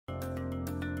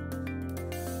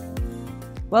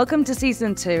Welcome to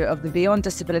Season 2 of the Beyond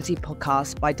Disability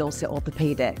podcast by Dorset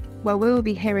Orthopaedic, where we will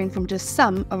be hearing from just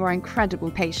some of our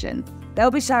incredible patients.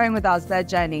 They'll be sharing with us their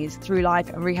journeys through life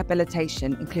and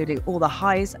rehabilitation, including all the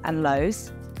highs and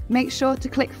lows. Make sure to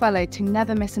click follow to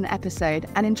never miss an episode,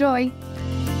 and enjoy!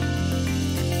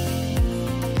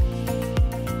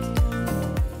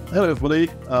 Hello everybody,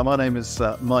 my name is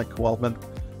Mike Wildeman.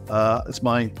 It's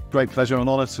my great pleasure and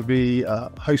honour to be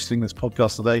hosting this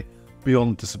podcast today,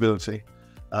 Beyond Disability.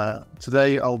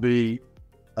 Today I'll be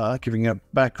giving a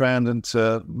background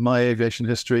into my aviation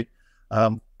history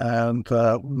and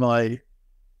my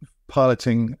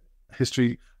piloting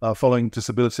history following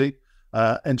disability,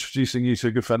 introducing you to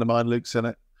a good friend of mine, Luke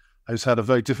Sinnott, who's had a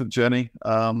very different journey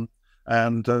and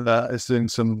is doing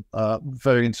some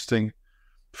very interesting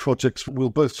projects. We'll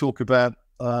both talk about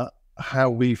how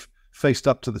we've faced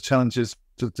up to the challenges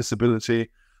of disability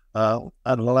and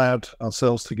allowed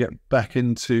ourselves to get back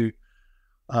into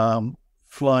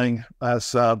flying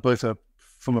as both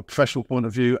from a professional point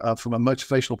of view, from a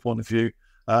motivational point of view,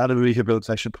 and a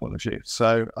rehabilitation point of view.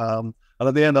 So, and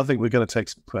at the end, I think we're going to take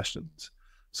some questions.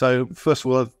 So, first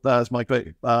of all, it's my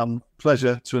great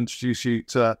pleasure to introduce you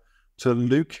to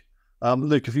Luke.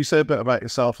 Luke, if you say a bit about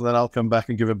yourself, and then I'll come back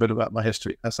and give a bit about my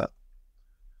history. How's that?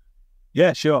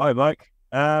 Yeah, sure. Hi, Mike.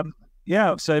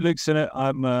 So Luke Sinnott,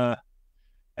 I'm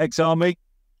ex-army,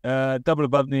 double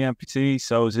above knee amputee.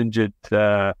 So I was injured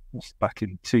back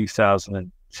in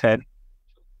 2010,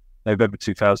 November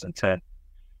 2010.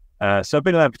 So I've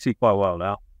been an amputee quite a while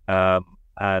now,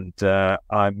 and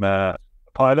I'm a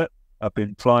pilot. I've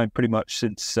been flying pretty much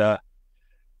since the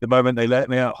moment they let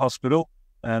me out of hospital.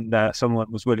 And someone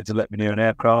was willing to let me near an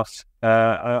aircraft.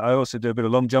 I also do a bit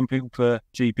of long jumping for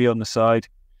GB on the side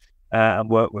and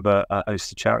work with a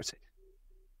host of charity.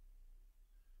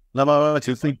 Now, I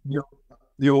think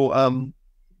you're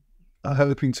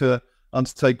hoping to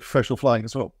undertake professional flying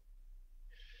as well.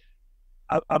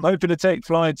 I'm hoping to take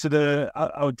flying to the,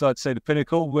 I would like to say, the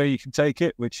pinnacle where you can take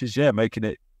it, which is making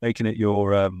it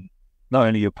your not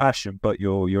only your passion but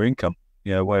your income,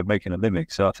 way of making a living.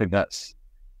 So I think that's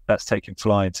taking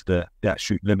flying to the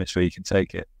absolute limits where you can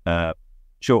take it.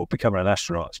 Short of becoming an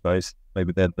astronaut, I suppose.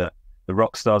 Maybe they're the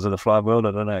rock stars of the flying world.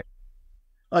 I don't know.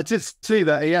 I did see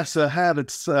that EASA had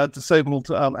its disabled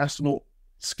astronaut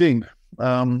scheme.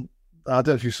 I don't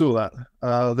know if you saw that.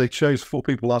 They chose 4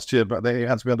 people last year, but they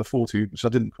had to be under 40, which I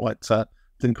didn't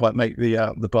quite make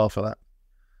the bar for that.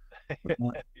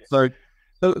 So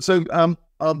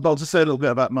I'll just say a little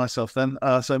bit about myself then.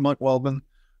 So Mike Wildeman.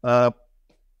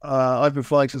 I've been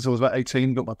flying since I was about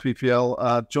 18, got my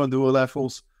PPL, joined the Royal Air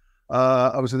Force.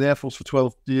 I was in the Air Force for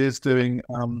 12 years doing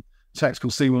tactical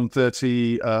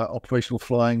C-130 operational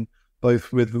flying,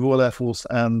 both with the Royal Air Force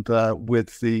and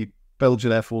with the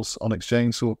Belgian Air Force on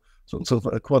exchange. So sort of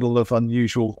quite a lot of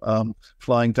unusual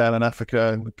flying down in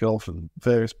Africa and the Gulf and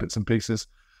various bits and pieces.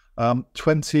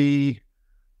 27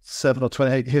 or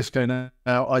 28 years ago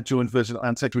now, I joined Virgin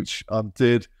Atlantic, which I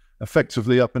did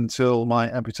effectively up until my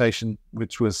amputation,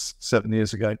 which was 7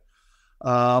 years ago,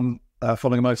 following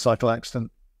a motorcycle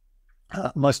accident.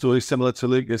 My story is similar to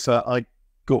Luke. I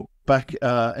got back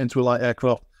into a light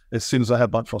aircraft as soon as I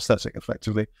had my prosthetic,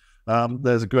 effectively.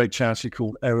 There's a great charity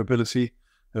called Airability.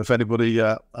 If anybody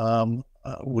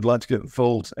would like to get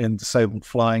involved in disabled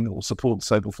flying or support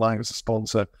disabled flying as a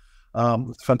sponsor,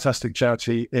 fantastic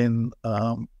charity in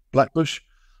Blackbush.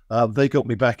 They got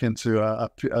me back into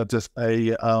just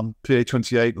a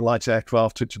PA-28 light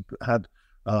aircraft, which had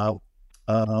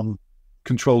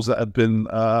controls that had been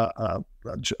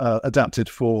adapted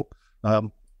for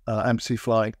amputee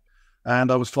flying.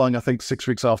 And I was flying, I think, 6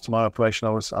 weeks after my operation.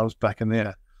 I was back in the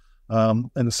air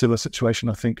in a similar situation.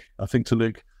 I think to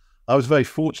Luke, I was very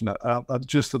fortunate.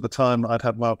 Just at the time I'd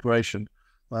had my operation,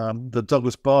 the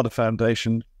Douglas Bader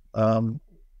Foundation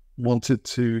wanted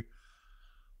to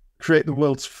create the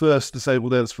world's first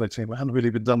disabled air display team. It hadn't really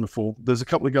been done before. There's a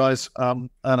couple of guys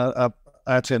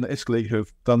out in Italy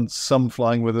who've done some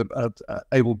flying with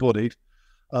able-bodied,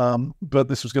 but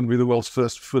this was going to be the world's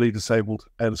first fully disabled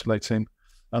air display team.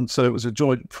 And so it was a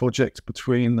joint project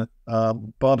between the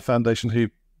Bader Foundation, who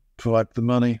provided the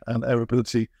money, and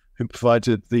Airability, who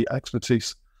provided the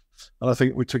expertise. And I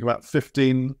think we took about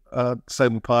 15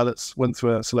 disabled pilots, went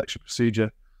through a selection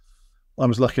procedure. I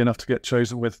was lucky enough to get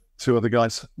chosen with 2 other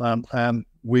guys, and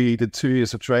we did 2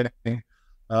 years of training,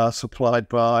 supplied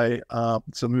by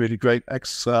some really great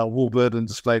ex-Warbird and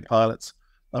display pilots.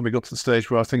 And we got to the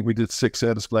stage where I think we did 6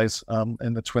 air displays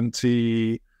in the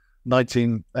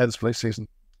 2019 air display season.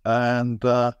 And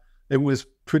it was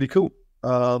pretty cool.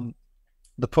 The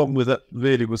problem with it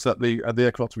really was that the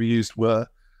aircraft we used were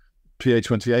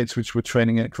PA-28s, which were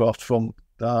training aircraft from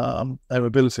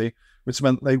airability, which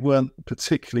meant they weren't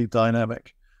particularly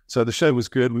dynamic. So the show was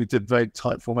good. We did very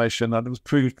tight formation, and it was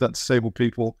proved that disabled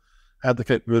people had the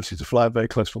capability to fly a very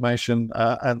close formation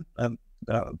and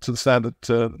to the standard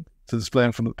to display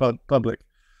in front of the public.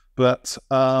 But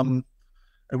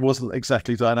it wasn't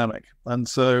exactly dynamic. And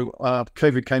so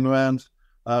COVID came around,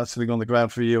 sitting on the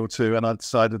ground for a year or two, and I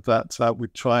decided that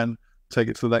we'd try and take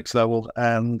it to the next level.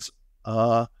 And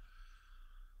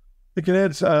we can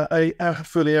add a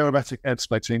fully aerobatic air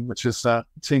display team, which is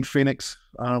Team Phoenix,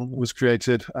 was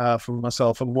created from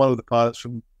myself, and one of the pilots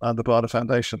from the Barda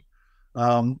Foundation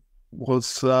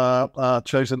was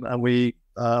chosen, and we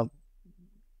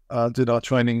did our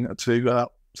training to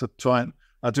try and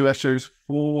do air shows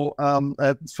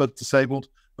for disabled,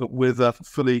 but with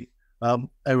fully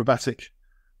aerobatic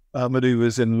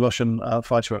maneuvers in Russian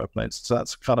fighter airplanes. So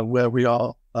that's kind of where we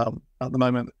are at the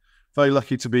moment. Very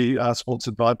lucky to be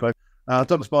sponsored by both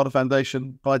Douglas Barda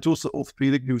Foundation, by Dorset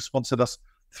Orthopaedic, who sponsored us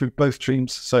through both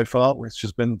streams so far, which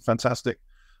has been fantastic.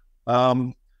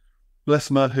 Blessma,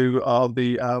 who are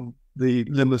the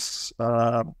limbless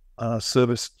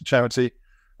service charity,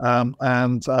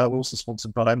 and we're also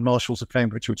sponsored by Marshalls of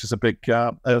Cambridge, which is a big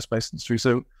aerospace industry.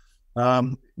 So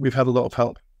we've had a lot of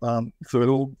help through it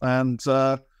all, and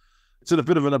it's in a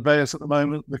bit of an abeyance at the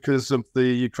moment because of the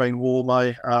Ukraine war.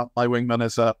 My wingman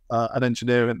is an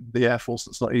engineer in the Air Force.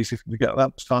 It's not easy for him to get that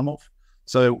much time off,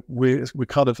 so we're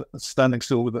kind of standing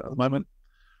still with it at the moment.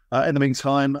 In the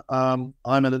meantime, I'm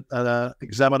an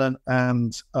examiner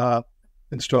and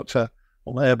instructor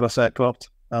on Airbus aircraft,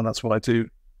 and that's what I do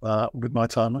with my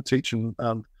time. I teach and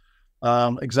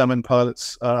examine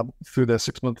pilots through their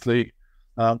 6-monthly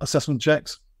assessment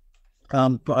checks.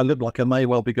 But I look like I may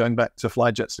well be going back to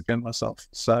fly jets again myself.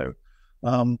 So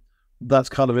that's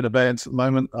kind of in abeyance at the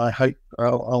moment. I hope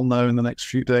I'll know in the next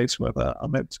few days whether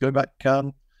I'm able to go back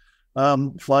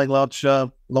flying large,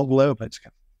 long-haul aeroplanes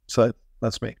again. So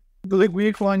that's me. Were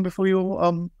you flying before your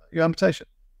amputation?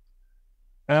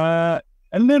 A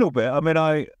little bit. I mean,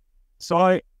 I've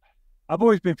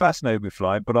always been fascinated with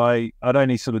flying, but I'd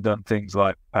only sort of done things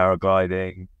like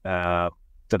paragliding, done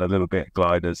a little bit of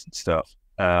gliders and stuff.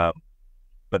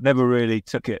 But never really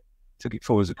took it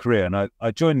forward as a career. And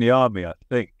I joined the army, I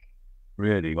think,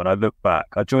 really, when I look back.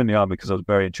 I joined the army because I was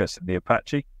very interested in the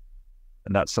Apache,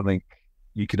 and that's something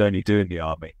you could only do in the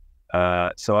army.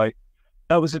 I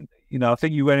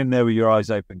think you went in there with your eyes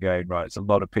open going, right, it's a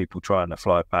lot of people trying to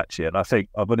fly Apache. And I think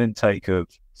of an intake of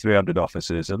 300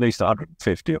 officers, at least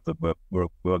 150 of them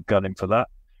were gunning for that.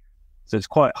 So it's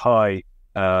quite high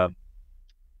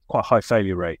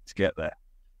failure rate to get there.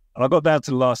 And I got down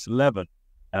to the last 11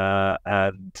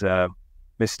 and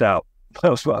missed out.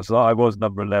 I was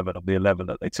number 11 of the 11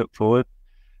 that they took forward.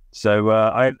 So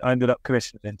I ended up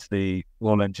commissioning into the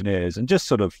Royal Engineers and just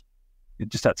had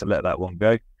to let that one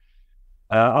go.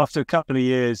 After a couple of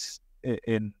years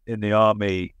in the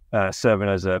army, serving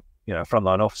as a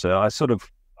frontline officer,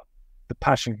 the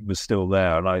passion was still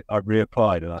there, and I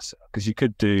reapplied, and because you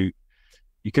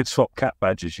could swap cap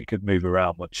badges, you could move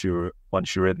around once you're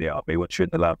in the army, once you're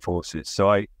in the land forces. So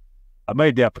I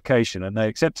made the application, and they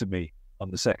accepted me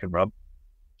on the second run.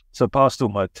 So I passed all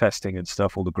my testing and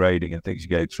stuff, all the grading and things you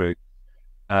go through,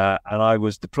 and I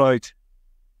was deployed.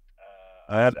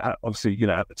 I had, obviously,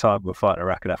 at the time we were fighting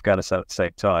Iraq and Afghanistan at the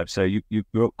same time, so you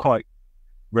were quite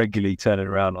regularly turning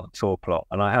around on a tour plot,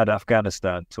 and I had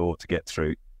Afghanistan tour to get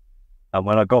through. And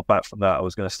when I got back from that, I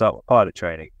was going to start with pilot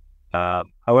training.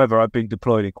 However, I've been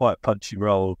deployed in quite a punchy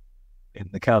role in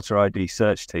the counter ID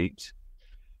search teams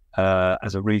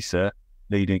as a researcher,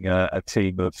 leading a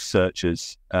team of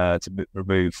searchers to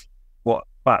remove what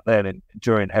back then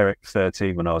during Herrick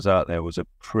 13 when I was out there was a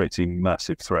pretty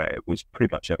massive threat. It was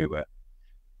pretty much everywhere.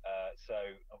 So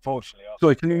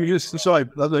unfortunately, can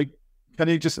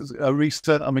you just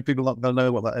reset? I mean, people aren't going to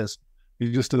know what that is.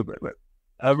 You just do a bit.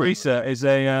 A researcher is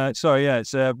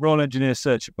it's a Royal Engineer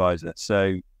Search Advisor.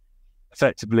 So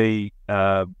effectively,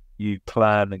 you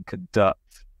plan and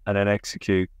conduct and then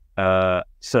execute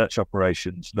search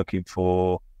operations looking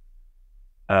for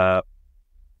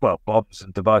bombs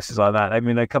and devices like that. I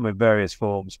mean, they come in various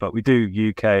forms, but we do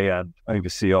UK and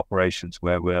overseas operations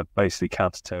where we're basically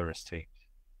counter-terrorist teams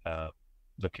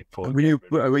looking for. And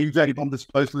were you taking bomb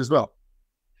disposal as well?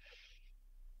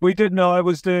 We did. No, I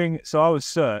was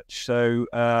search.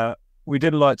 So we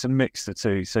didn't like to mix the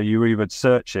two. So you were either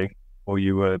searching or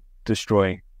you were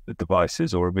destroying the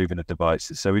devices or removing the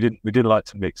devices. So we didn't like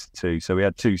to mix the two. So we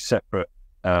had two separate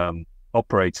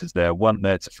operators there, one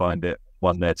there to find it,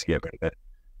 one there to get rid of it.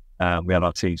 We had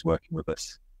our teams working with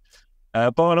us.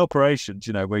 But on operations,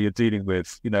 where you're dealing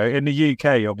with, in the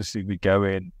UK, obviously we go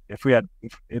in, if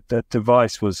the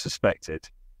device was suspected,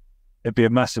 it'd be a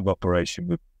massive operation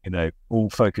with, all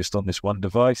focused on this one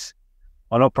device.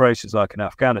 On operations like in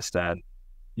Afghanistan,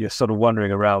 you're sort of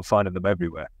wandering around finding them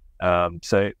everywhere.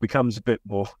 So it becomes a bit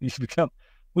more, I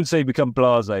wouldn't say you become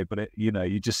blasé, but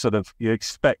you just sort of, you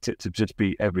expect it to just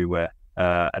be everywhere.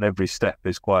 And every step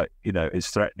is quite, is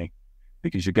threatening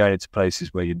because you're going into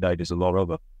places where there's a lot of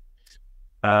them.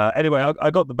 Anyway, I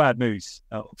got the bad news,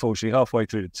 unfortunately, halfway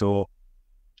through the tour,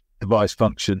 device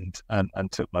functioned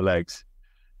and took my legs.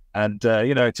 And,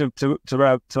 to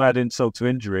add insult to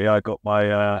injury, I got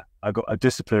a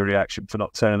disciplinary action for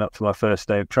not turning up for my first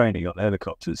day of training on the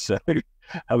helicopters. So,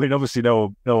 I mean, obviously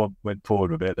no one went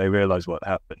forward with it. They realised what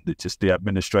happened. It's just the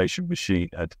administration machine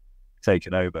had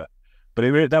taken over.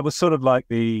 But that was sort of like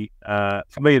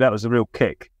for me, that was a real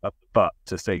kick up the butt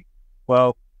to think,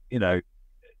 well,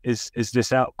 is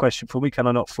this out of question for me? Can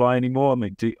I not fly anymore? I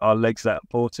mean, are legs that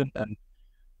important? And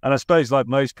I suppose like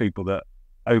most people that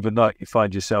overnight you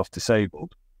find yourself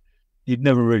disabled, you've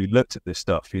never really looked at this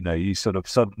stuff. You sort of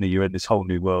suddenly you're in this whole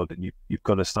new world and you've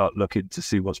got to start looking to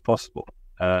see what's possible.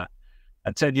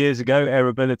 And 10 years ago, Air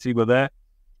Ability were there.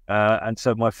 And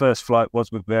so my first flight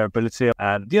was with Air Ability.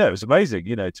 And it was amazing,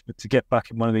 to get back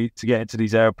in to get into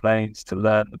these airplanes, to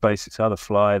learn the basics of how to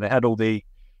fly. They had all the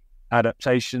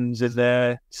adaptations in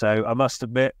there. So I must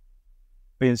admit,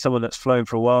 being someone that's flown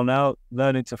for a while now,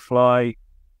 learning to fly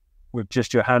with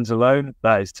just your hands alone,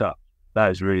 that is tough.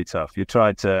 That is really tough. You're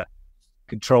trying to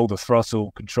control the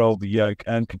throttle, control the yoke,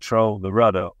 and control the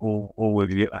rudder all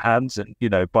with your hands. And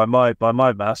by my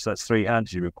maths, that's 3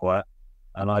 hands you require.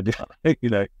 And I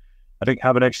didn't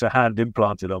have an extra hand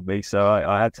implanted on me, so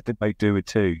I had to make do with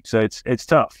 2. So it's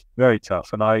tough, very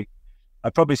tough. And I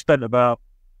probably spent about,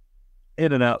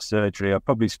 in and out surgery, I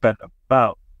probably spent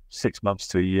about 6 months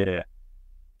to a year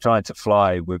trying to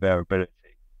fly with Air Ability.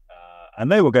 And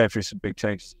they were going through some big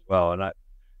changes as well.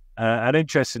 And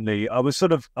interestingly, I was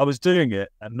doing it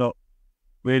and not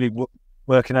really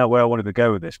working out where I wanted to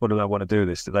go with this. What did I want to do with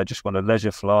this? Did I just want to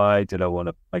leisure fly? Did I want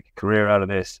to make a career out of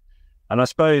this? And I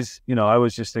suppose, I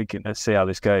was just thinking, let's see how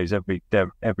this goes. Every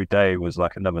day was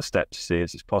like another step to see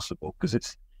as it's possible, because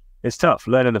it's tough.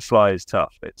 Learning to fly is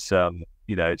tough. It's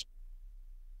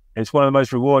it's one of the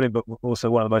most rewarding, but also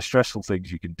one of the most stressful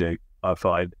things you can do, I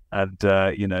find. And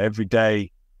every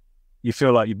day you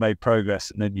feel like you've made progress,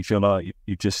 and then you feel like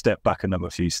you've just stepped back another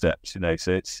few steps.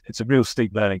 So it's a real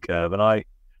steep learning curve. And I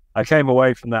came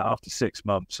away from that after 6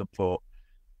 months and thought,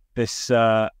 this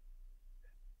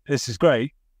is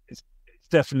great.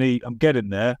 Definitely, I'm getting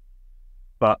there,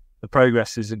 but the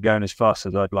progress isn't going as fast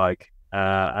as I'd like,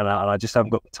 and I just haven't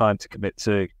got the time to commit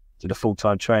to the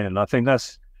full-time training. And I think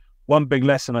that's one big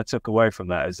lesson I took away from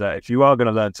that, is that if you are going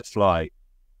to learn to fly,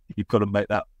 you've got to make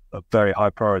that a very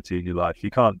high priority in your life.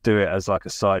 You can't do it as like a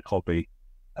side hobby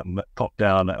and pop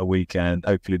down at a weekend.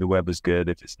 Hopefully the weather's good.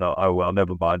 If it's not, oh well,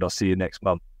 never mind, I'll see you next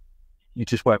month. You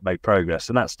just won't make progress,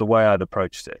 and that's the way I'd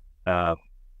approached it.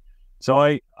 So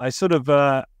I sort of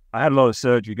I had a lot of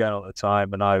surgery going on at the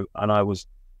time, and I was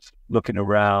looking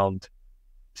around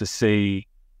to see,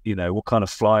 what kind of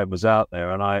flying was out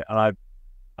there, and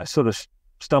I sort of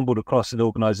stumbled across an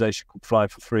organisation called Fly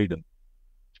for Freedom,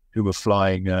 who were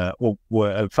flying, or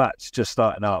were in fact just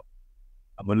starting up,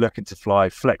 and were looking to fly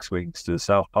flex wings to the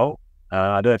South Pole.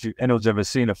 I don't know if anyone's ever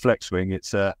seen a flex wing. It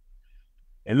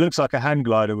looks like a hang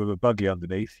glider with a buggy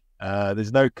underneath.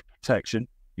 There's no protection.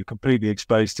 You're completely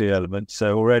exposed to the elements.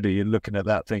 So already you're looking at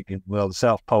that thinking, well, the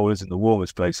South Pole isn't the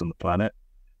warmest place on the planet.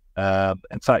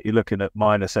 In fact, you're looking at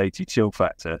 -80 chill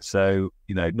factor. So,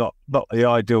 not the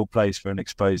ideal place for an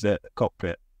exposed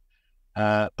cockpit.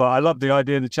 But I loved the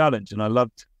idea of the challenge, and I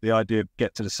loved the idea of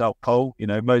get to the South Pole.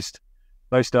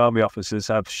 Most army officers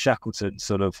have Shackleton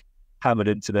sort of hammered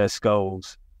into their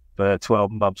skulls for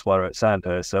 12 months while they're at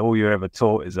Sandhurst. So all you're ever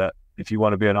taught is that if you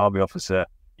want to be an army officer,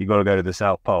 you've got to go to the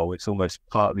South Pole. It's almost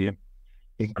part of the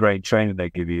ingrained training they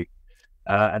give you.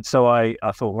 And so I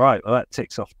thought, right, well, that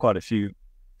ticks off quite a few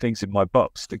things in my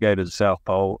box to go to the South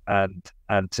Pole and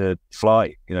to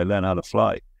fly, learn how to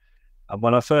fly. And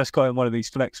when I first got in one of these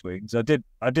flex wings, I did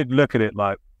look at it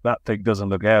like, that thing doesn't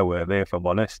look airworthy, if I'm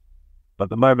honest. But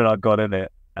the moment I got in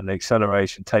it and the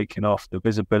acceleration taking off, the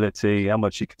visibility, how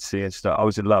much you could see and stuff, I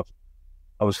was in love.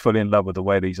 I was fully in love with the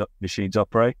way these machines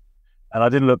operate. And I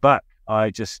didn't look back. I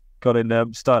just got in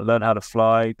them, started learning how to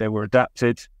fly. They were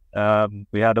adapted.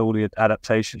 We had all the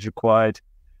adaptations required.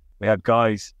 We had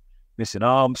guys missing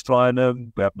arms flying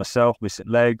them. We had myself missing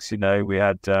legs. We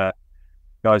had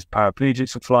guys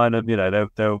paraplegics for flying them.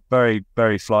 They were very,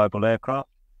 very flyable aircraft.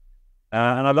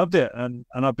 and I loved it. And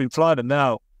I've been flying them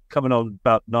now, coming on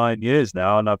about 9 years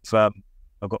now, and I've got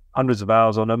hundreds of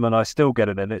hours on them, and I still get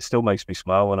it in. It still makes me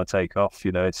smile when I take off.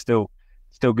 You know, it still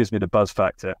gives me the buzz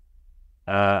factor.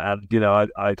 And you know,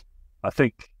 I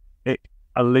think it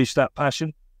unleashed that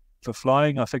passion for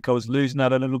flying. I think I was losing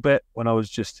that a little bit when I was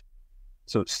just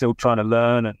sort of still trying to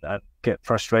learn and get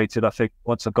frustrated. I think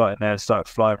once I got in there and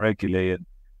started flying regularly and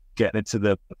getting into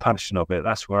the passion of it,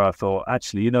 that's where I thought,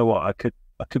 actually, you know what, I could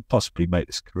possibly make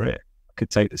this career. I could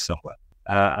take this somewhere.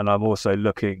 And I'm also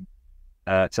looking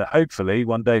to hopefully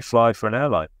one day fly for an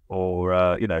airline,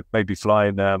 or you know, maybe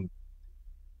flying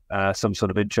some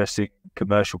sort of interesting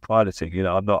commercial piloting. You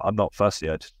know, I'm not fussy.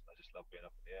 I just love being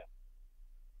up in the air.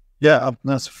 Yeah,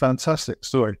 that's a fantastic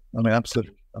story. I mean,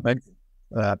 absolutely amazing.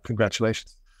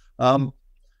 Congratulations. One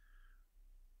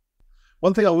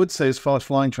thing I would say as far as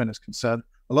flying training is concerned,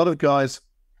 a lot of guys,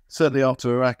 certainly after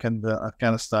Iraq and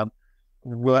Afghanistan,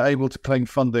 were able to claim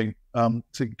funding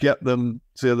to get them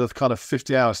to the kind of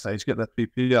 50-hour stage, get their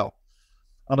PPL.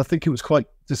 And I think it was quite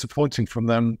disappointing from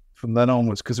then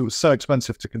onwards, because it was so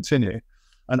expensive to continue.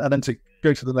 And then to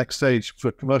go to the next stage for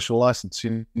a commercial license,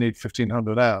 you need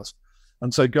 1,500 hours.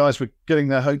 And so guys were getting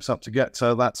their hopes up to get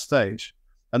to that stage,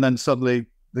 and then suddenly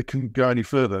they couldn't go any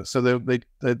further. So they'd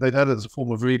had it as a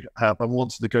form of rehab and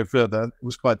wanted to go further. It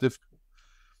was quite difficult.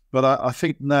 But I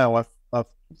think now I've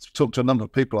talked to a number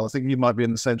of people. I think you might be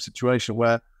in the same situation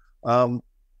where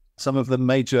some of the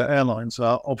major airlines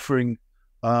are offering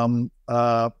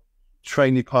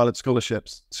trainee pilot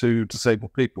scholarships to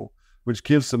disabled people, which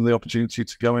gives them the opportunity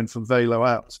to go in from very low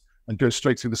hours and go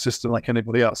straight through the system like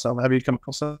anybody else. So have you come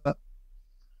across that?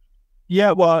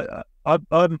 Yeah, well,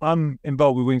 I'm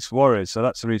involved with Wings for Warriors, so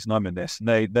that's the reason I'm in this. And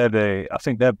I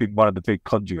think they've been one of the big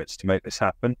conduits to make this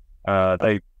happen.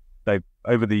 They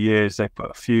over the years they've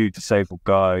put a few disabled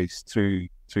guys through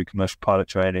commercial pilot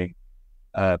training,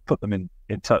 put them in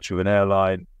touch with an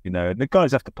airline. You know, and the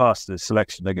guys have to pass the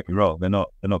selection. Don't get me wrong; they're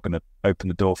not going to open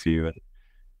the door for you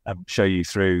and show you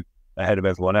through ahead of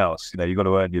everyone else. You know, you've got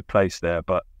to earn your place there.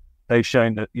 But they've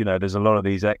shown that, you know, there's a lot of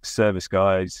these ex-service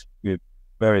guys with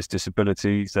various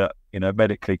disabilities that, you know,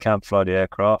 medically can fly the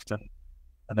aircraft, and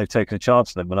they've taken a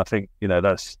chance on them. And I think, you know,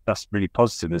 that's really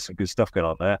positive. There's some good stuff going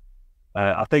on there.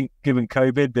 I think given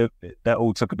COVID, that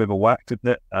all took a bit of a whack,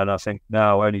 didn't it? And I think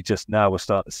only just now we're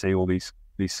starting to see all these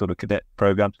sort of cadet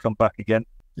programs come back again.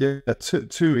 Yeah,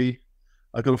 TUI.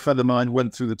 I got a friend of mine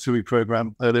went through the TUI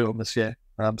program earlier on this year,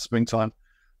 springtime.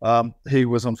 He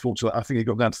was unfortunate. I think he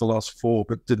got down to the last 4,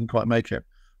 but didn't quite make it.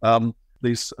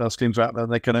 These schemes are out there,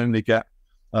 and they can only get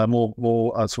more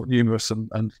sort of numerous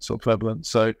and sort of prevalent.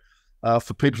 So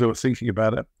for people who are thinking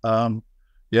about it,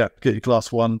 get your class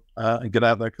 1 and get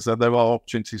out there, because there are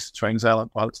opportunities to train as airline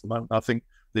pilots at the moment. I think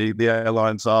the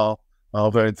airlines are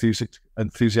very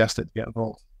enthusiastic to get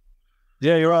involved.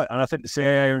 Yeah, you're right. And I think the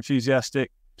CAA are enthusiastic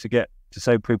to get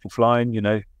disabled people flying, you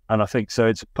know, and I think so.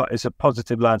 It's a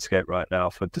positive landscape right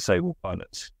now for disabled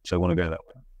pilots. So I want to go that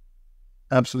way.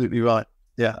 Absolutely right.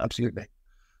 Yeah, absolutely.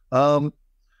 You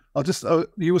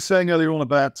were saying earlier on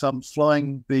about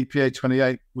flying the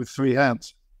PA-28 with 3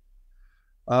 hands.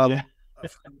 Barry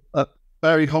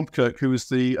Hompkirk, who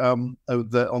was on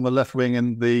the left wing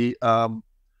in the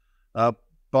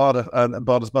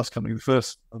Barda's bus company,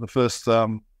 the first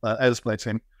air display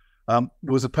team,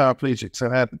 was a paraplegic, so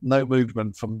had no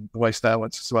movement from the waist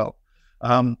downwards as well.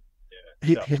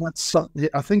 He had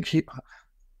I think he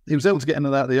was able to get in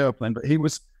and out of the airplane, but he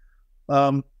was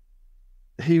trying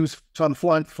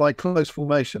to fly close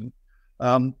formation.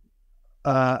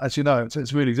 As you know,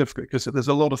 it's really difficult because there's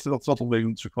a lot of throttle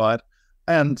movements required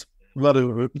and rudder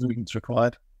movements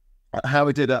required. How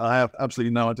he did it, I have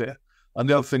absolutely no idea. And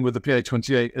the other thing with the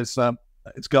PA-28 is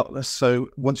it's gutless, so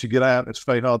once you get out, it's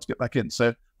very hard to get back in.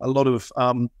 So a lot of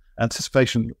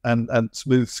anticipation and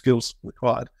smooth skills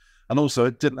required. And also,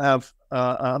 it didn't have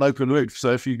an open roof,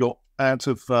 so if you got out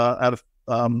of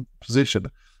position,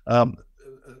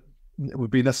 it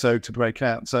would be necessary to break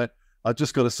out. So I've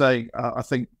just got to say, I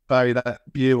think Barry that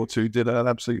year or 2 did an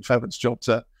absolute fabulous job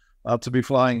to be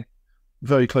flying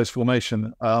very close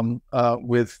formation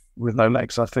with no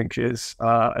legs. I think is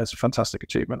a fantastic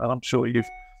achievement, and I'm sure you've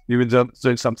been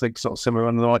doing something sort of similar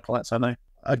on the right flights. I know.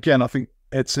 Again, I think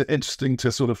it's interesting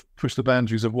to sort of push the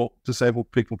boundaries of what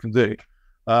disabled people can do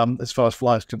as far as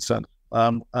flying is concerned,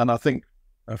 and I think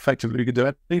effectively we can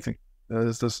do anything.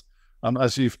 There's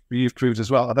as you've proved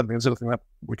as well. I don't think there's anything that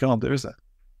we can't do, is there?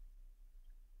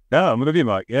 No, I'm with you,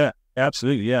 Mike. Yeah,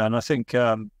 absolutely. Yeah, and I think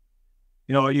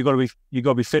you know, you got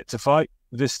to be fit to fight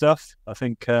with this stuff. I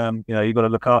think you know, you got to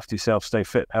look after yourself, stay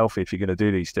fit, healthy if you're going to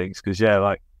do these things. Because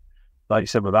like you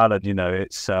said with Alan, you know,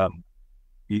 it's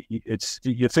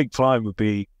you think flying would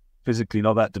be physically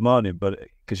not that demanding, but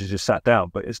because you're just sat down,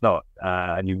 but it's not,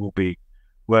 and you will be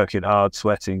working hard,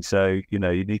 sweating. So you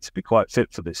need to be quite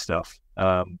fit for this stuff,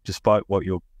 despite what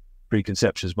your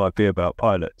preconceptions might be about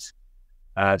pilots.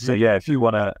 So if you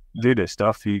want to do this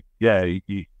stuff,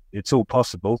 it's all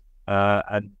possible.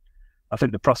 And I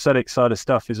think the prosthetic side of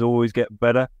stuff is always getting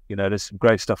better. There's some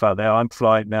great stuff out there. I'm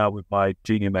flying now with my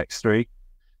Genium X3.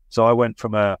 So I went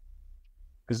from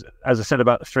because as I said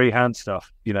about the free-hand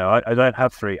stuff, I don't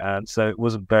have free hands, so it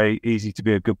wasn't very easy to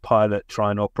be a good pilot,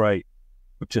 try and operate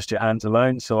with just your hands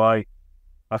alone. So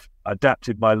I've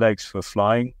adapted my legs for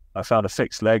flying. I found a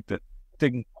fixed leg that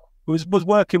was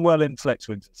working well in flex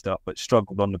wings and stuff, but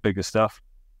struggled on the bigger stuff.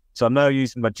 So I'm now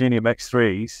using my Genium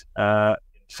X3s in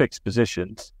fixed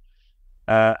positions,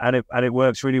 and it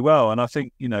works really well. And I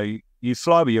think you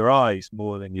fly with your eyes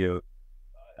more than you.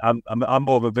 I'm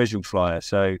more of a visual flyer,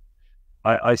 so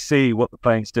I see what the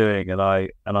plane's doing, and I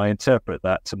interpret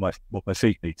that to what my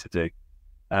feet need to do.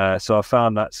 So I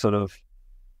found that sort of,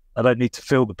 I don't need to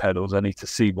feel the pedals. I need to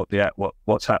see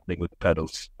what's happening with the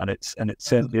pedals, and it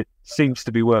seems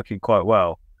to be working quite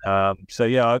well. I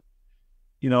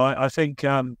think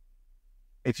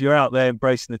if you're out there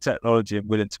embracing the technology and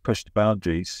willing to push the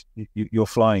boundaries, your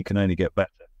flying can only get better.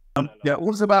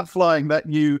 What is it about flying that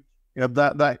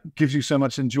that gives you so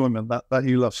much enjoyment, that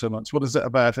you love so much? What is it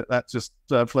about it that just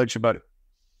floats your boat?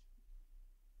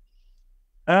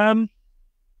 I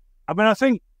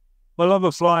think my love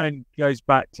of flying goes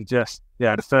back to just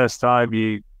the first time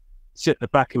you sit in the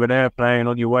back of an airplane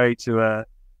on your way to a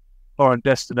foreign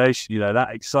destination.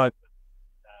 That excitement.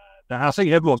 I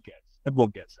think everyone gets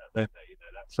that, don't they?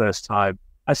 That first time.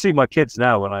 I see my kids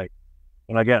now when I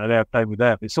get on an airplane with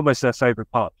them. It's almost their favourite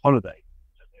part of holiday.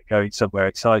 They're going somewhere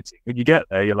exciting. When you get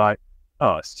there, you're like,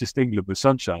 oh, it's just England with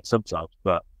sunshine sometimes.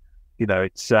 But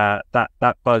it's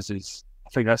that buzz is. I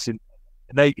think that's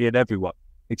innately in everyone,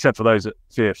 except for those that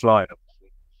fear flying,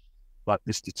 obviously, like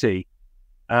Mr. T.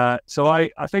 So I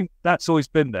think that's always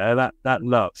been there. That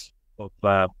love of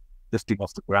lifting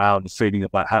off the ground, the feeling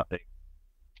of that happening.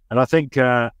 And I think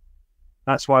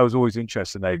that's why I was always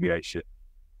interested in aviation.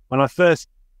 When I first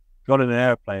got in an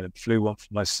airplane and flew one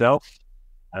for myself,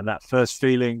 and that first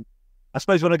feeling, I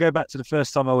suppose when I go back to the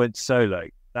first time I went solo,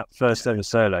 that first ever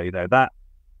solo,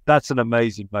 that's an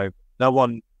amazing moment. No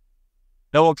one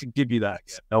can give you that.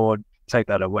 No one can take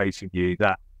that away from you.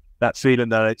 That feeling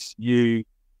that it's you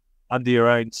under your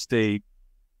own steam,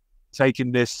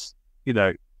 taking this,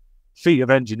 feat of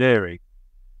engineering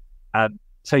and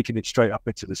taking it straight up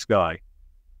into the sky.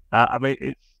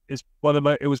 It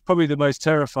was probably the most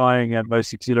terrifying and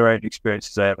most exhilarating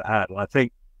experiences I ever had. And I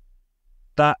think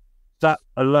that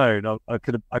alone, I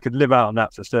could live out on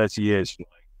that for 30 years.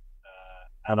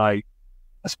 And I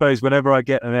suppose whenever I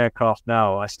get an aircraft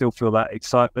now, I still feel that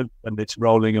excitement when it's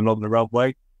rolling along the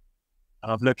runway.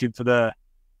 And I'm looking for the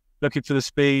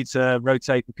speed to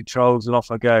rotate the controls, and off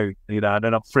I go. And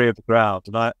then I'm free of the ground.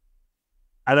 And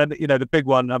then, the big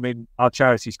one, our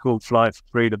charity's called Flying for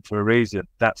Freedom for a reason.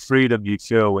 That freedom you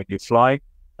feel when you're flying,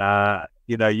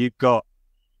 you've got,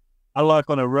 unlike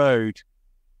on a road,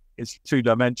 it's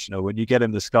 2-dimensional. When you get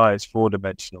in the sky, it's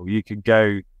 4-dimensional. You can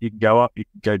go up, you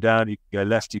can go down, you can go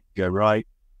left, you can go right.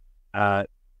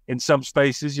 In some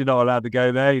spaces, you're not allowed to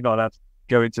go there. You're not allowed to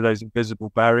go into those invisible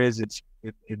barriers. It's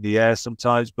in the air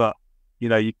sometimes, but,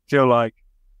 you feel like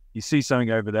you see something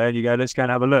over there and you go, let's go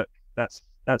and have a look. That's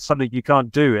something you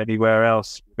can't do anywhere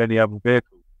else with any other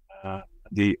vehicle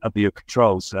under your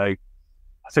control. So I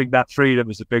think that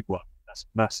freedom is a big one. That's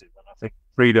massive. And I think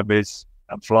freedom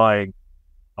and flying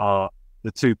are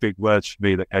the two big words for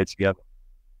me that go together.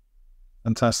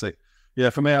 Fantastic.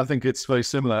 Yeah, for me, I think it's very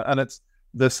similar. And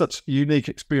they're such unique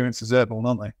experiences airborne,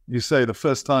 aren't they? You say the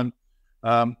first time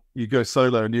you go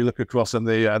solo and you look across and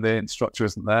the instructor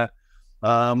isn't there.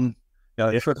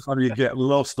 The first time you get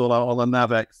lost on a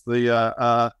Navex,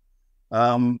 the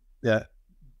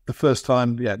first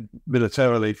time,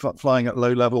 militarily flying at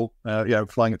low level,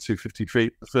 flying at 250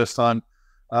 feet. The first time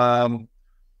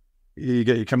you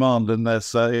get your command, and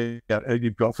there's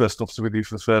you've got a first officer with you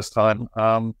for the first time.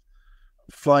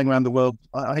 Flying around the world,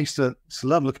 I used to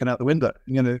love looking out the window.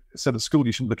 Instead of school,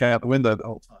 you shouldn't look out the window the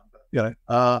whole time.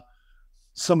 But,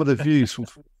 some of the views from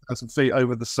 4,000 feet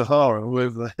over the Sahara or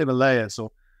over the Himalayas,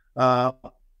 or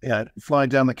flying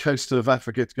down the coast of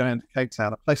Africa to go into Cape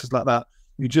Town, places like that,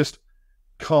 you just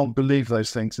can't believe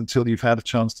those things until you've had a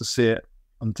chance to see it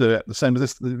and do it. The same as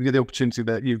this, the opportunity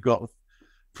that you've got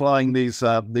flying these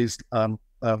flex wing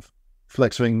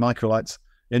microlights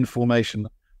in formation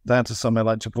down to somewhere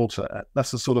like Gibraltar.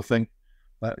 That's the sort of thing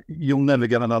you'll never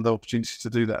get another opportunity to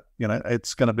do that.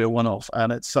 It's going to be a one-off,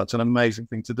 and it's such an amazing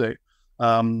thing to do.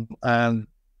 And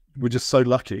we're just so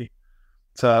lucky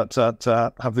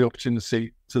to have the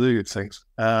opportunity to do these things.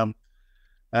 And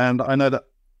I know that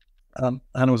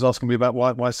Hannah was asking me about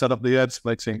why I set up the air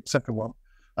display team, second one,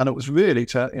 and it was really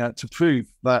to prove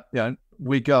that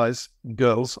we guys and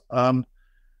girls,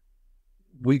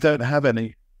 we don't have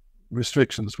any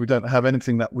restrictions. We don't have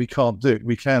anything that we can't do.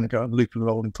 We can go and loop and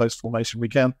roll in close formation. We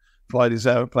can fly these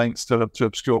aeroplanes to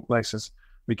obscure places.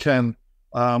 We can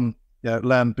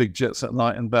land big jets at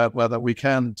night in bad weather. We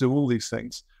can do all these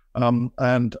things.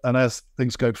 And as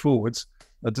things go forwards,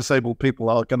 disabled people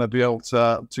are going to be able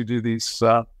to do these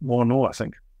more and more, I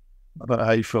think. I don't know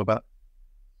how you feel about it.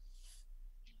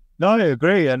 No, I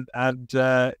agree. And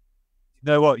you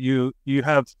know what? You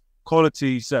have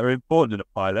qualities that are important in a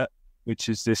pilot, which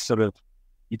is this sort of,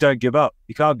 you don't give up.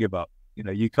 You can't give up.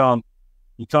 You can't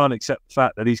accept the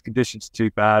fact that these conditions are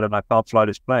too bad and I can't fly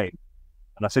this plane.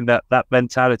 And I think that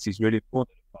mentality is really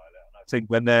important in a pilot. And I think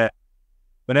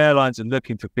when airlines are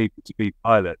looking for people to be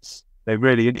pilots, they're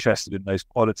really interested in those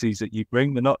qualities that you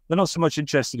bring. They're not so much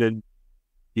interested in,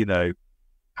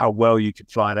 how well you can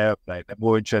fly an airplane. They're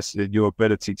more interested in your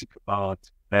ability to command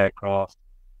an aircraft,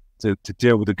 to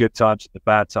deal with the good times and the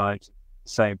bad times the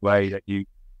same way that you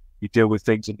deal with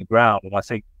things on the ground. And I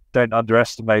think don't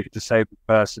underestimate a disabled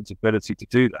person's ability to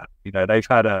do that. They've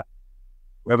had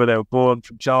whether they were born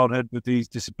from childhood with these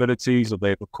disabilities or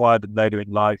they've acquired them later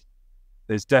in life,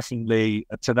 there's definitely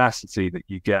a tenacity that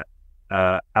you get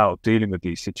out of dealing with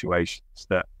these situations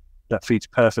that feeds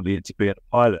perfectly into being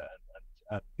a pilot.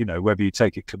 And whether you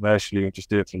take it commercially or just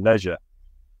do it for leisure,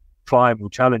 flying will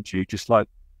challenge you just like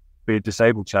being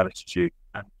disabled challenges you.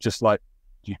 And just like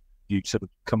you sort of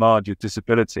command your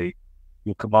disability,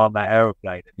 you'll command that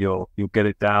aeroplane and you'll get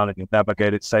it down and you'll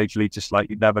navigate it safely, just like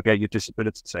you navigate your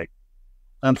disability safely.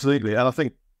 Absolutely. And I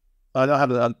think I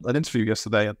had an interview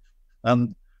yesterday,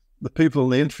 and the people on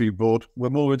the interview board were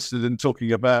more interested in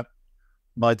talking about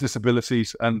my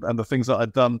disabilities and the things that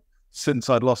I'd done since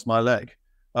I'd lost my leg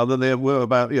than they were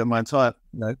about my entire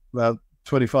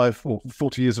 25 or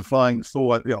 40 years of flying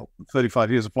before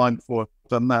 35 years of flying before I've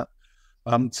done that.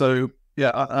 One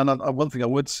thing I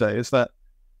would say is that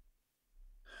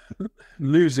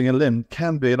losing a limb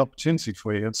can be an opportunity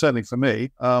for you, and certainly for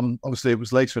me. Obviously, it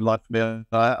was later in life for me.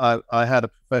 I had a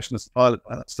profession as a pilot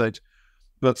by that stage,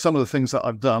 but some of the things that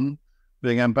I've done,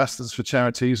 being ambassadors for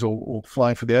charities or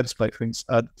flying for the air display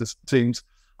teams,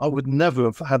 I would never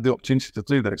have had the opportunity to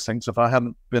do those things if I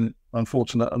hadn't been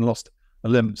unfortunate and lost a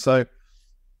limb. So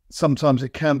sometimes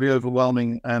it can be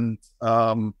overwhelming and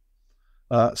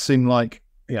seem like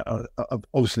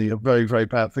obviously a very, very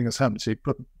bad thing has happened to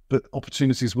you, but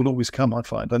opportunities will always come, I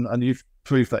find, and you've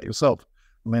proved that yourself.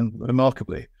 I mean,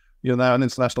 remarkably, you're now an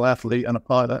international athlete and a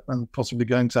pilot, and possibly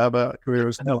going to have a career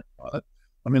as an airline pilot.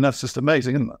 I mean, that's just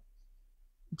amazing, isn't it?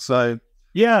 So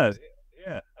yeah,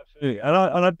 absolutely.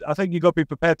 And I think you've got to be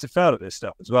prepared to fail at this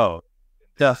stuff as well.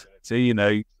 Yeah.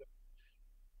 So,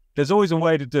 there's always a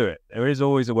way to do it. There is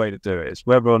always a way to do it. It's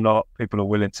whether or not people are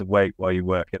willing to wait while you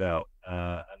work it out.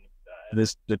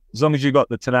 As long as you've got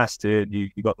the tenacity and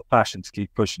you've got the passion to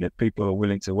keep pushing it, people are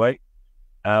willing to wait.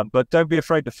 But don't be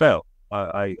afraid to fail.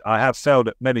 I have failed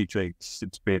at many things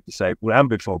since being disabled and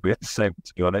before being disabled,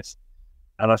 to be honest.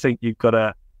 And I think you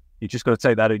just got to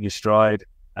take that in your stride,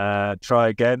 try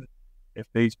again if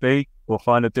needs be, or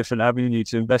find a different avenue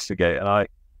to investigate. And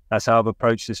that's how I've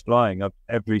approached this flying.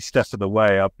 Every step of the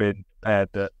way, I've been prepared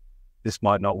that this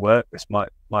might not work, this might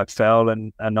fail,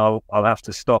 and I'll have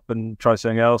to stop and try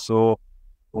something else, or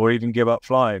even give up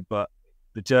flying. But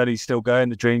the journey's still going,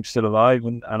 the dream's still alive,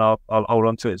 and I'll hold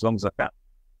on to it as long as I can.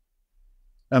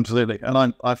 Absolutely,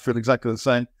 and I feel exactly the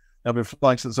same. I've been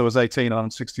flying since I was 18, and I'm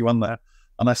 61 now,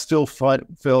 and I still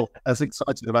feel as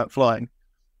excited about flying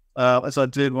as I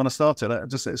did when I started.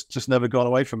 It's just never gone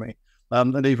away from me.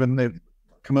 And even the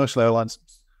commercial airlines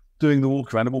doing the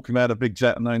walk around a big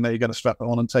jet and knowing that you're going to strap it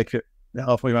on and take it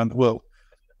halfway around the world,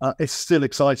 it's still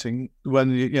exciting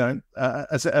when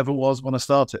as it ever was when I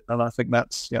started. And I think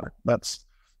that's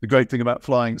the great thing about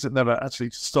flying, is it never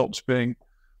actually stops being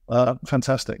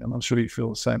fantastic. And I'm sure you feel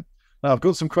the same. Now, I've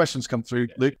got some questions come through,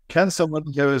 Luke. Can someone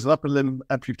who is an upper limb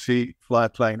amputee fly a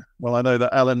plane? Well, I know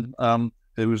that Alan,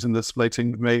 who was in the display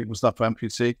team with me, was an upper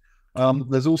amputee.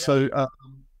 There's also a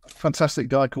fantastic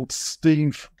guy called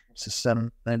Steve, what's his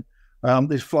surname?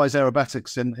 He flies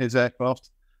aerobatics in his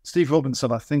aircraft. Steve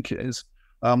Robinson, I think it is,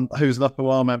 who's an upper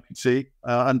arm amputee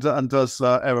and does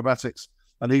aerobatics.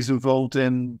 And he's involved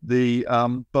in the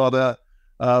BARDA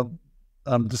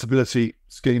disability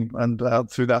scheme and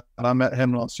through that. And I met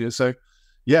him last year. So,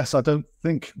 yes, I don't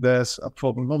think there's a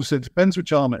problem. Obviously, it depends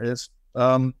which arm it is.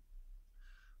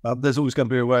 There's always going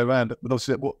to be a way around it. But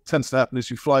obviously, what tends to happen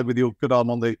is you fly with your good arm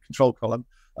on the control column,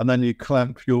 and then you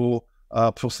clamp your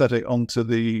prosthetic onto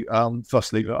the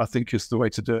thrust lever, I think is the way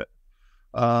to do it.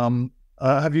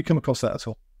 Have you come across that at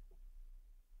all?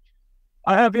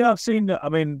 I have, yeah. I've seen, I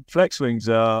mean, flex wings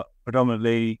are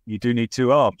predominantly, you do need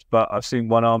two arms, but I've seen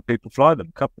one arm people fly them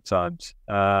a couple of times.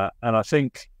 And I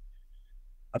think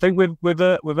with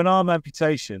an arm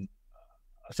amputation,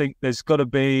 I think there's got to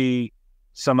be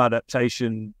some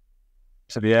adaptation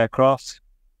to the aircraft.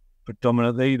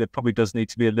 Predominantly, there probably does need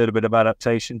to be a little bit of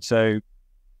adaptation. So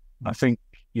I think,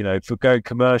 you know, for going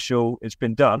commercial, it's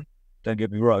been done. Don't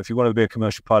get me wrong. If you want to be a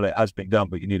commercial pilot, it has been done,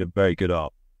 but you need a very good arm,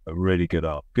 a really good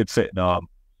arm, good fitting arm.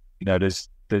 You know, there's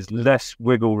less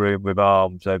wiggle room with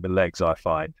arms over legs, I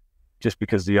find, just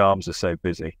because the arms are so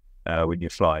busy when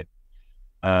you're flying.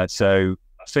 So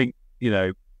I think, you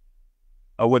know,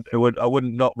 I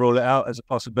wouldn't not rule it out as a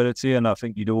possibility, and I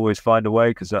think you'd always find a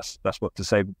way, because that's what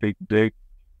disabled people do.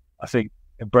 I think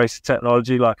embrace the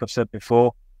technology, like I've said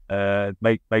before.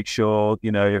 Make sure,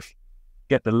 you know,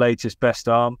 get the latest, best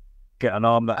arm. Get an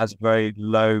arm that has a very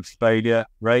low failure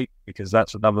rate, because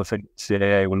that's another thing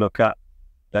CAA will look at,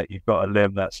 that you've got a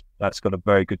limb that's got a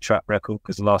very good track record,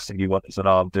 because the last thing you want is an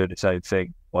arm doing its own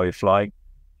thing while you're flying.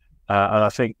 And I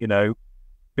think, you know,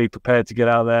 be prepared to get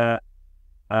out there,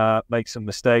 make some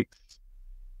mistakes,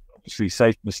 obviously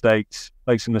safe mistakes,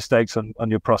 make some mistakes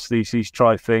on your prostheses,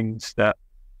 try things that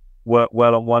work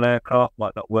well on one aircraft,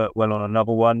 might not work well on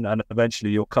another one, and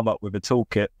eventually you'll come up with a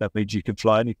toolkit that means you can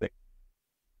fly anything.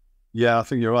 Yeah, I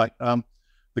think you're right.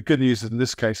 The good news in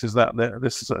this case is that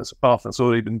this is a path that's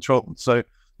already been trodden. So, you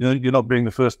know, you're not being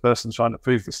the first person trying to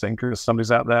prove this thing, because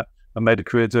somebody's out there and made a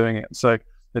career doing it. So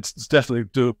it's definitely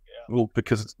doable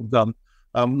because it's been done.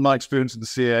 My experience in the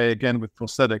CAA, again, with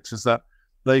prosthetics, is that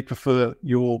they prefer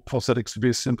your prosthetics to be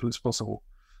as simple as possible.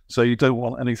 So you don't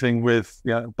want anything with,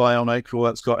 you know, bionic or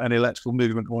that's got any electrical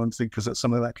movement or anything, because that's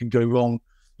something that can go wrong,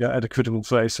 you know, at a critical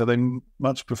phase. So they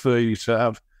much prefer you to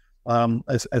have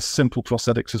as simple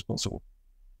prosthetics as possible.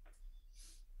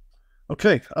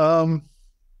 Okay. Have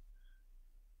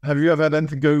you ever had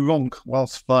anything go wrong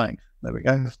whilst flying? There we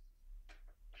go.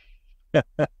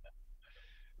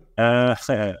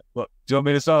 What, do you want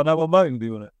me to start on that one, Martin? Do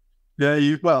you want to? Yeah,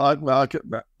 I get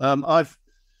that.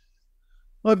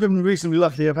 I've been reasonably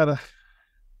lucky. I've had a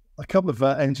couple of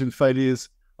engine failures.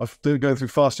 I've been going through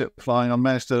fast jet flying. I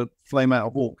managed to flame out a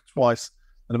walk twice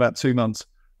in about 2 months.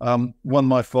 One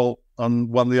my fault and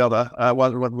one the other.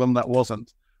 One that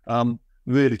wasn't.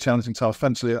 Really challenging time.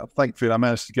 Eventually, thankfully, I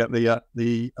managed to get the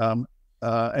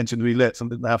engine relit and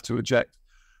didn't have to eject.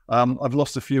 I've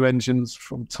lost a few engines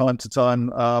from time to time.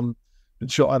 Been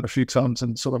shot at a few times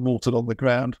and sort of mortared on the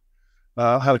ground.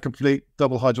 Had a complete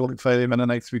double hydraulic failure in an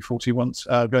A340 once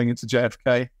going into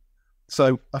JFK.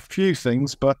 So a few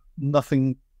things, but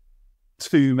nothing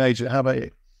too major. How about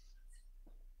you?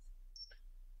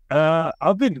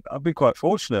 I've been quite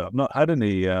fortunate. I've not had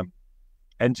any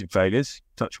engine failures.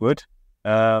 Touch wood.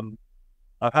 I've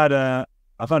had a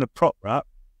prop wrap.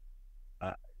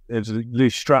 There was a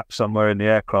loose strap somewhere in the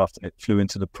aircraft, and it flew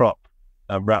into the prop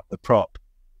and wrapped the prop.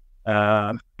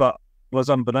 But was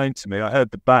unbeknown to me, I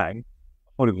heard the bang.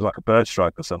 I thought it was like a bird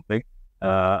strike or something.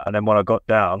 And then when I got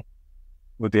down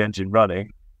with the engine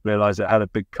running, realised it had a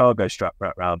big cargo strap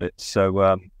wrapped around it.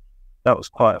 So that was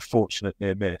quite a fortunate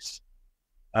near miss.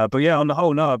 But yeah, on the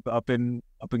whole, no, I've been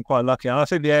quite lucky. And I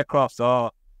think the aircraft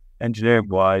are,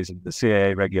 engineering-wise, and the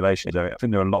CAA regulations, I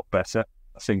think they're a lot better.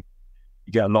 I think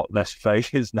you get a lot less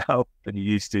failures now than you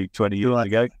used to 20 years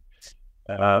ago.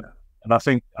 And I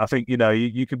think you know,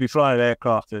 you could be flying an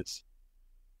aircraft that's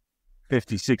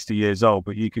 50, 60 years old,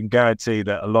 but you can guarantee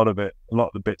that a lot of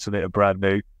the bits on it are brand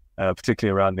new,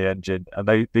 particularly around the engine,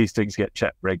 and these things get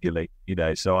checked regularly, you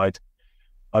know. So I'd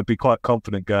be quite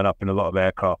confident going up in a lot of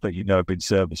aircraft that, you know, have been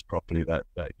serviced properly, that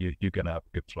you're going to have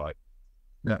a good flight.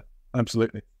 Yeah,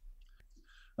 absolutely.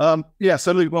 So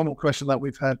Luke, one more question that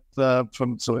we've had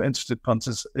from sort of interested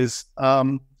punters is,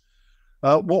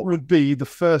 what would be the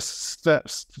first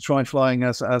steps to try flying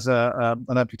as an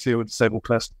amputee or disabled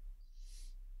person?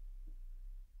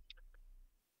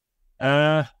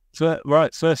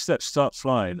 First step, start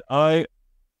flying. I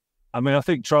mean, I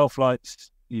think trial flight's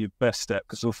your best step,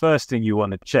 because the first thing you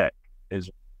want to check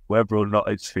is whether or not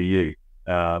it's for you.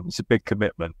 It's a big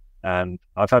commitment, and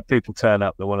I've had people turn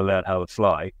up that want to learn how to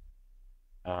fly,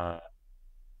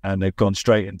 and they've gone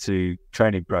straight into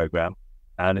training program,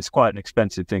 and it's quite an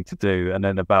expensive thing to do. And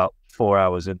then about 4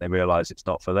 hours in, they realise it's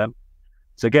not for them.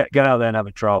 So get out there and have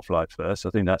a trial flight first. I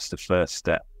think that's the first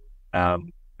step.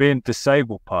 being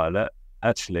disabled pilot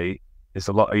actually is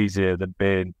a lot easier than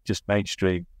being just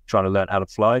mainstream trying to learn how to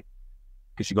fly,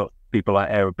 because you've got people like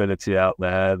Airability out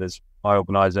there. There's my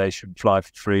organisation, Fly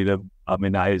for Freedom. I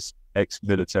mean, that is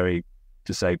ex-military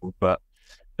disabled, but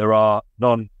there are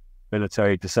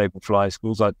non-military disabled flying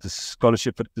schools, like the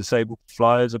Scholarship for Disabled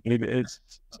Flyers, I believe it is,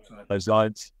 those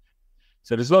lines.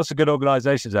 So there's lots of good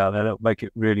organisations out there that will make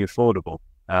it really affordable.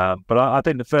 But I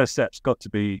think the first step's got to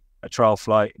be a trial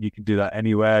flight. You can do that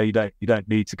anywhere. You don't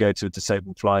need to go to a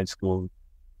disabled flying school,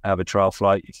 have a trial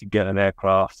flight. You can get an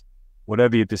aircraft,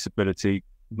 whatever your disability.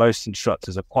 Most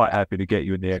instructors are quite happy to get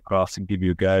you in the aircraft and give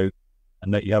you a go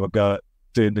and let you have a go at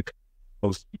doing the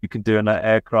course you can do in that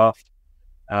aircraft.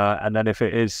 And then if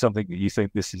it is something that you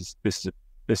think this is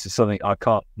something I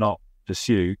can't not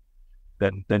pursue,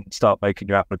 then start making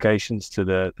your applications to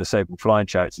the disabled flying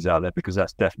charities out there, because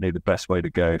that's definitely the best way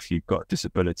to go if you've got a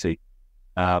disability.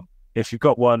 If you've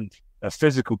got a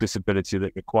physical disability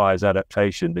that requires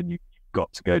adaptation, then you've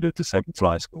got to go to a disabled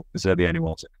flying school, because they're the only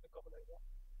ones that can accommodate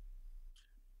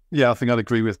that. Yeah, I think I'd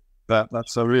agree with that.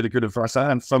 That's a really good advice.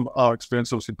 And from our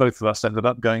experience, obviously, both of us ended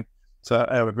up going to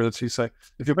Airability. So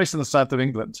if you're based in the south of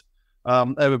England,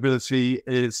 Airability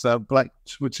is Blackwood,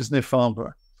 which is near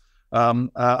Farnborough. And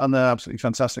they're absolutely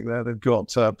fantastic there. They've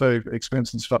got very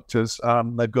experienced instructors.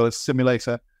 They've got a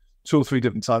simulator, 2 or 3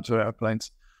 different types of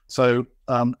airplanes. So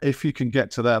if you can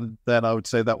get to them, then I would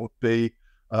say that would be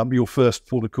your first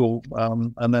port of call,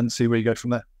 and then see where you go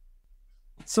from there.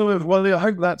 So, well, I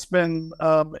hope that's been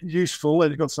useful,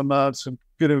 and you've got some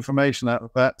good information out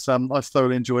of that. I've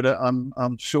thoroughly enjoyed it.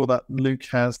 I'm sure that Luke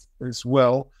has as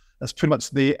well. That's pretty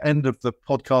much the end of the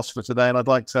podcast for today, and I'd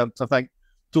like to thank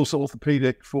Dorset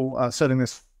Orthopaedic for setting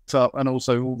this up, and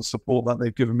also all the support that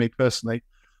they've given me personally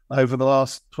over the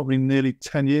last probably nearly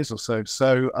 10 years or so.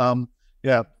 So,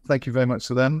 yeah, thank you very much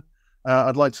to them.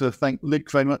 I'd like to thank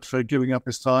Luke very much for giving up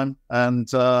his time, and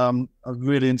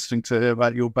really interesting to hear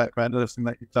about your background and everything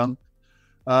that you've done.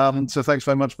 So thanks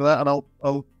very much for that, and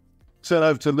I'll turn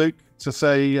over to Luke to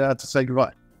say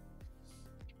goodbye.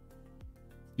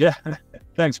 Yeah,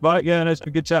 thanks, Mike. Yeah, it's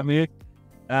been good chatting with you,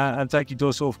 and thank you,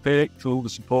 Dorset Orthopaedic, for all the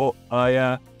support.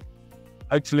 I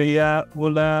hopefully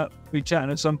we'll be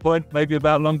chatting at some point, maybe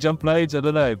about long jump blades. I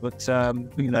don't know, but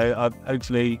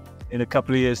hopefully in a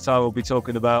couple of years' time, we'll be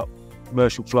talking about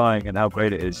commercial flying and how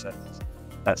great it is.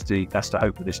 That's the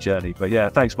hope of this journey. But yeah,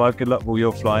 thanks, Mike. Good luck with all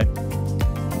your flying.